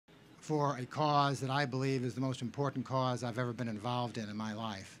for a cause that I believe is the most important cause I've ever been involved in my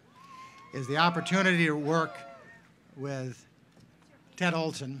life, is the opportunity to work with Ted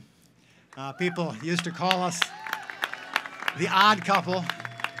Olson. People used to call us the odd couple.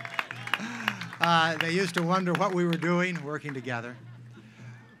 They used to wonder what we were doing working together.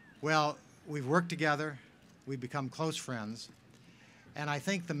 Well, we've worked together. We've become close friends. And I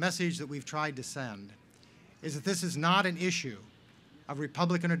think the message that we've tried to send is that this is not an issue of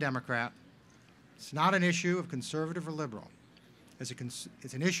Republican or Democrat. It's not an issue of conservative or liberal. It's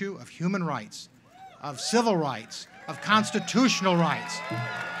an issue of human rights, of civil rights, of constitutional rights.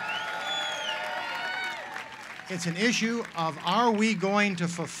 It's an issue of, are we going to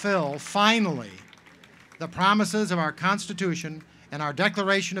fulfill, finally, the promises of our Constitution and our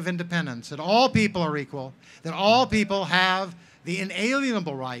Declaration of Independence, that all people are equal, that all people have the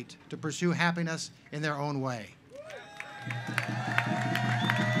inalienable right to pursue happiness in their own way.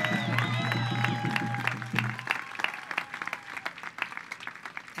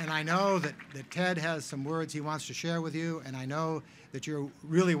 And I know that Ted has some words he wants to share with you, and I know that you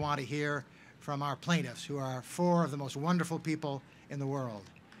really want to hear from our plaintiffs, who are four of the most wonderful people in the world.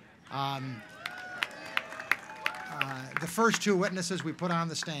 The first two witnesses we put on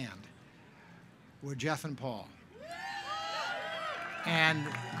the stand were Jeff and Paul. And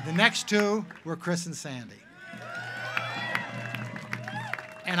the next two were Chris and Sandy.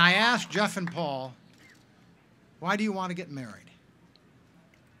 And I asked Jeff and Paul, why do you want to get married?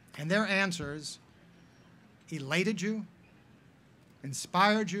 And their answers elated you,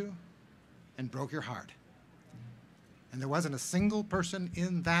 inspired you, and broke your heart. And there wasn't a single person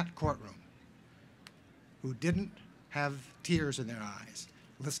in that courtroom who didn't have tears in their eyes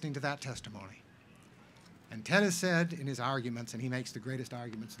listening to that testimony. And Ted has said in his arguments, and he makes the greatest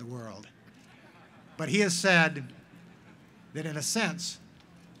arguments in the world, but he has said that in a sense,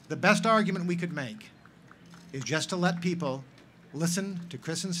 the best argument we could make is just to let people listen to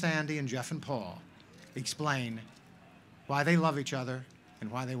Chris and Sandy and Jeff and Paul explain why they love each other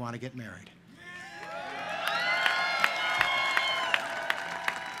and why they want to get married.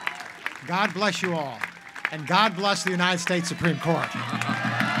 God bless you all, and God bless the United States Supreme Court.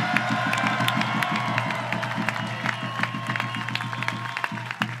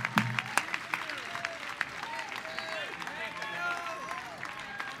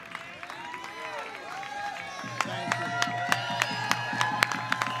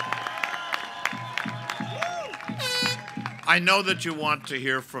 I know that you want to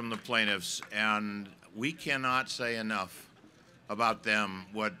hear from the plaintiffs, and we cannot say enough about them.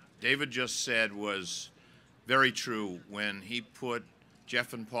 What David just said was very true when he put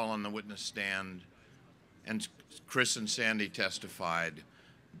Jeff and Paul on the witness stand and Chris and Sandy testified.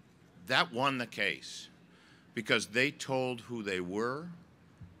 That won the case because they told who they were,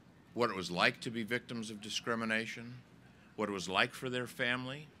 what it was like to be victims of discrimination, what it was like for their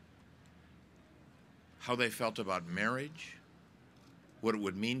family, how they felt about marriage, what it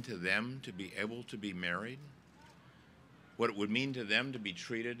would mean to them to be able to be married, what it would mean to them to be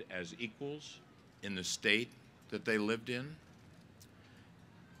treated as equals in the state that they lived in.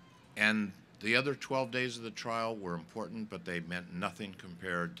 And the other 12 days of the trial were important, but they meant nothing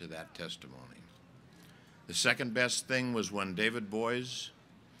compared to that testimony. The second best thing was when David Boies,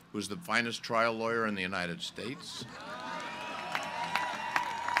 who was the finest trial lawyer in the United States,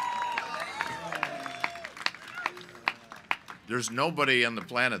 there's nobody on the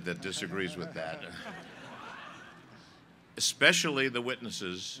planet that disagrees with that. Especially the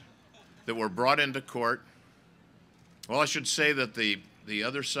witnesses that were brought into court. Well, I should say that the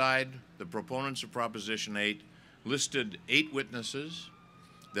other side, the proponents of Proposition 8, listed 8 witnesses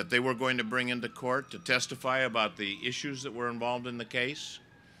that they were going to bring into court to testify about the issues that were involved in the case.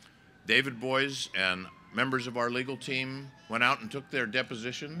 David Boies and members of our legal team went out and took their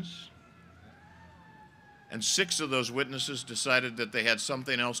depositions. And 6 of those witnesses decided that they had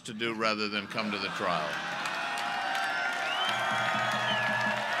something else to do rather than come to the trial.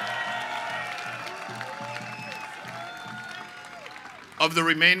 Of the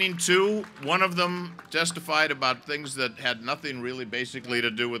remaining 2, one of them testified about things that had nothing really basically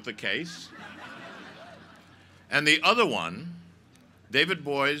to do with the case. And the other one, David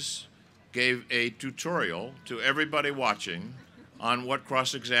Boies, gave a tutorial to everybody watching on what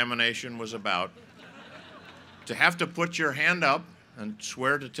cross-examination was about. To have to put your hand up and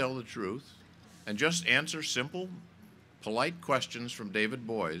swear to tell the truth and just answer simple, polite questions from David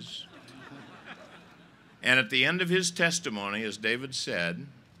Boies. And at the end of his testimony, as David said,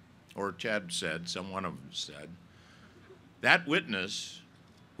 or Chad said, one of them said, that witness,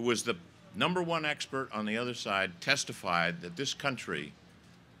 who was the #1 expert on the other side, testified that this country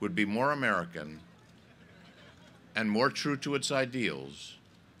would be more American and more true to its ideals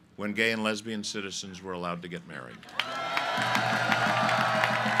when gay and lesbian citizens were allowed to get married.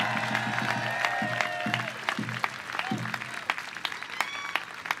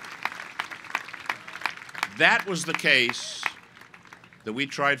 That was the case that we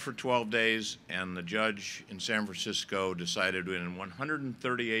tried for 12 days, and the judge in San Francisco decided in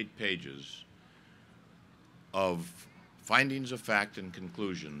 138 pages of findings of fact and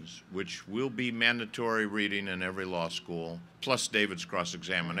conclusions, which will be mandatory reading in every law school, plus David's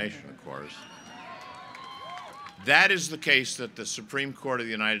cross-examination, of course. That is the case that the Supreme Court of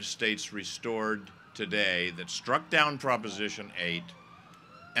the United States restored today, that struck down Proposition 8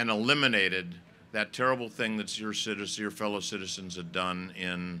 and eliminated that terrible thing that your fellow citizens had done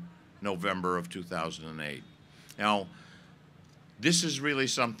in November of 2008. Now, this is really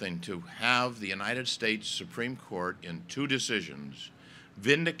something to have the United States Supreme Court in 2 decisions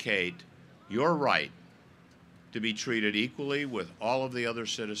vindicate your right to be treated equally with all of the other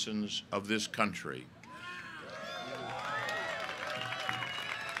citizens of this country.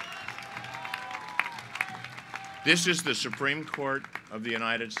 This is the Supreme Court of the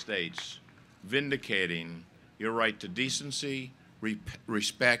United States vindicating your right to decency,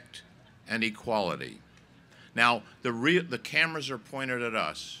 respect, and equality. Now, the cameras are pointed at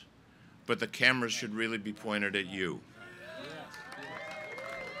us, but the cameras should really be pointed at you.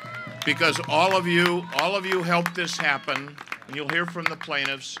 Because all of you helped this happen, and you'll hear from the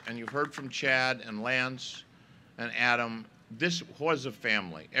plaintiffs, and you've heard from Chad and Lance and Adam. This was a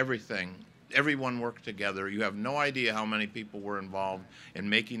family, everything. Everyone worked together. You have no idea how many people were involved in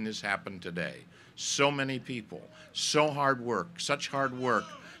making this happen today. So many people, so hard work, such hard work,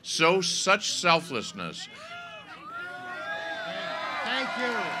 such selflessness. Thank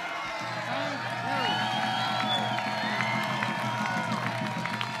you. Thank you.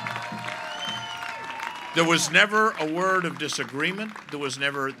 There was never a word of disagreement. There was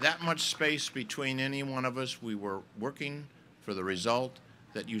never that much space between any one of us. We were working for the result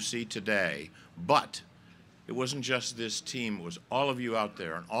that you see today. But it wasn't just this team, it was all of you out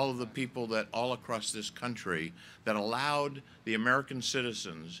there and all of the people that all across this country that allowed the American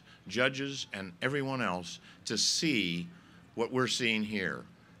citizens, judges, and everyone else to see what we're seeing here.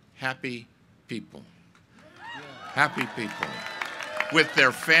 Happy people. Happy people. With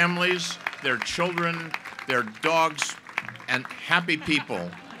their families, their children, their dogs, and happy people.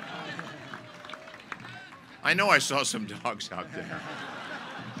 I know I saw some dogs out there.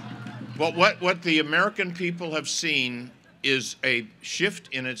 But what the American people have seen is a shift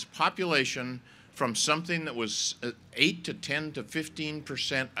in its population from something that was 8 to 10 to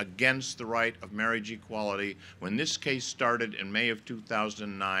 15% against the right of marriage equality when this case started in May of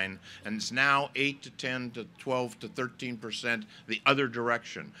 2009, and it's now 8 to 10 to 12 to 13% the other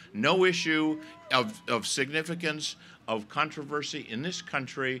direction. No issue of significance, of controversy in this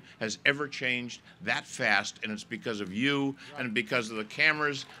country has ever changed that fast, and it's because of you and because of the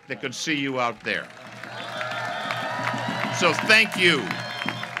cameras that could see you out there. So thank you.